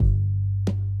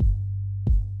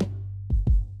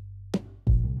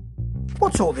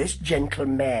What's all this,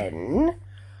 gentlemen?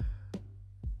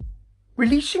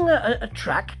 Releasing a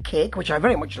track, Kick, which I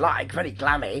very much like, very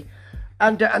glammy,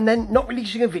 and then not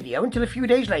releasing a video until a few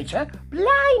days later?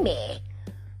 Blimey!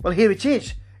 Well, here it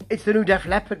is. It's the new Def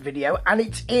Leppard video, and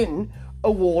it's in a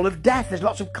wall of death. There's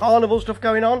lots of carnival stuff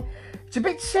going on. It's a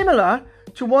bit similar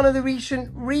to one of the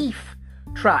recent Reef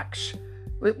tracks.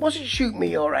 It wasn't Shoot Me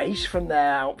Your Ace from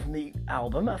the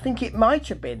album. I think it might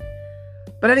have been.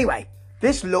 But anyway,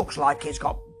 this looks like it's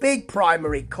got big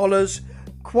primary colours,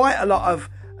 quite a lot of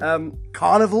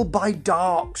Carnival by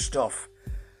Dark stuff.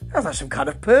 Sounds like some kind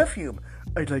of perfume.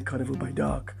 I'd like Carnival by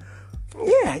Dark.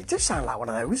 Yeah, it does sound like one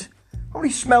of those.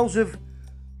 Probably smells of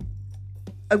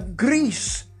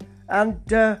grease and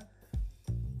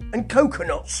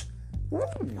coconuts. Ooh,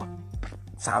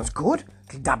 sounds good.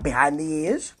 Little dab behind the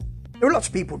ears. There are lots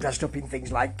of people dressed up in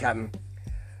things like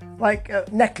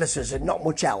necklaces and not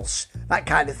much else, that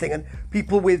kind of thing, and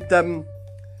people with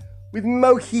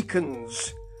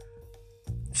mohicans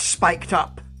spiked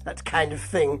up, that kind of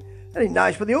thing. Very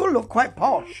nice, but they all look quite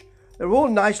posh. They're all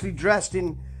nicely dressed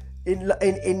in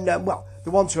well,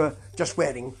 the ones who are just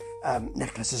wearing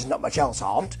necklaces and not much else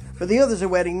aren't, but the others are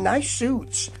wearing nice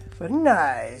suits. Very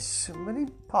nice, very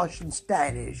posh and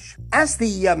stylish. As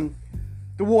the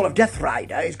Wall of Death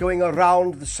rider is going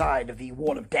around the side of the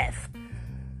Wall of Death,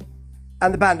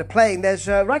 and the band are playing, there's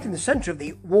right in the centre of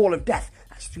the Wall of Death.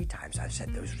 That's 3 times I've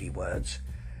said those 3 words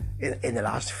in the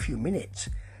last few minutes.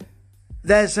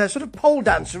 There's a sort of pole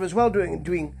dancer as well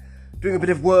doing a bit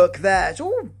of work there. It's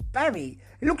all it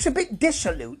looks a bit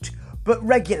dissolute, but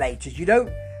regulated. You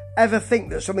don't ever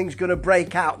think that something's going to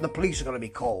break out and the police are going to be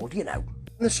called, you know.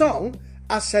 And the song,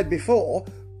 as said before,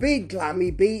 big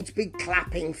glammy beat, big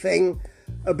clapping thing,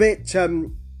 a bit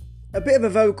of a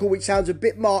vocal which sounds a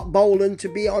bit Mark Bolan,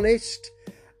 to be honest,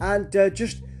 and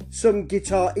just some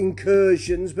guitar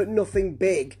incursions, but nothing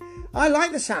big. I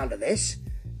like the sound of this.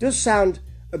 It does sound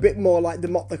a bit more like the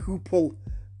Mott the Hoople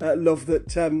love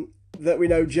that we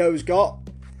know Joe's got.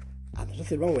 And there's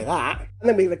nothing wrong with that. And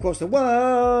then we of course the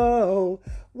whoa,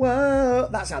 whoa.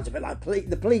 That sounds a bit like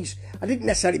the Police. I didn't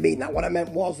necessarily mean that. What I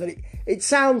meant was that it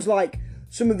sounds like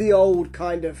some of the old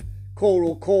kind of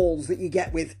choral calls that you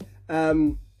get with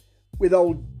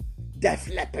old Def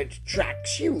Leppard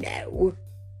tracks, you know.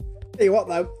 Tell you what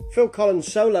though, Phil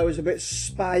Collins' solo is a bit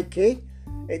spiky.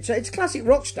 It's classic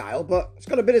rock style, but it's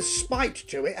got a bit of spite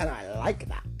to it, and I like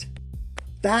that.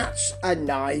 That's a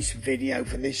nice video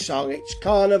for this song. It's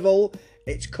carnival,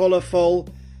 it's colourful,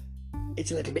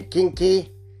 it's a little bit kinky,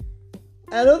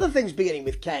 and other things beginning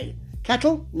with K.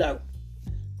 Kettle? No.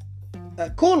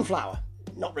 Cornflower?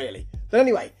 Not really. But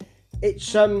anyway,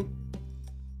 it's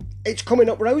Coming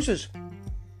Up Roses,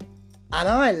 and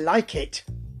I like it.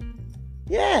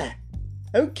 Yeah,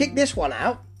 don't kick this one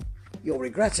out. You'll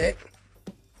regret it.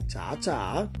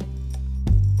 Ta-ta.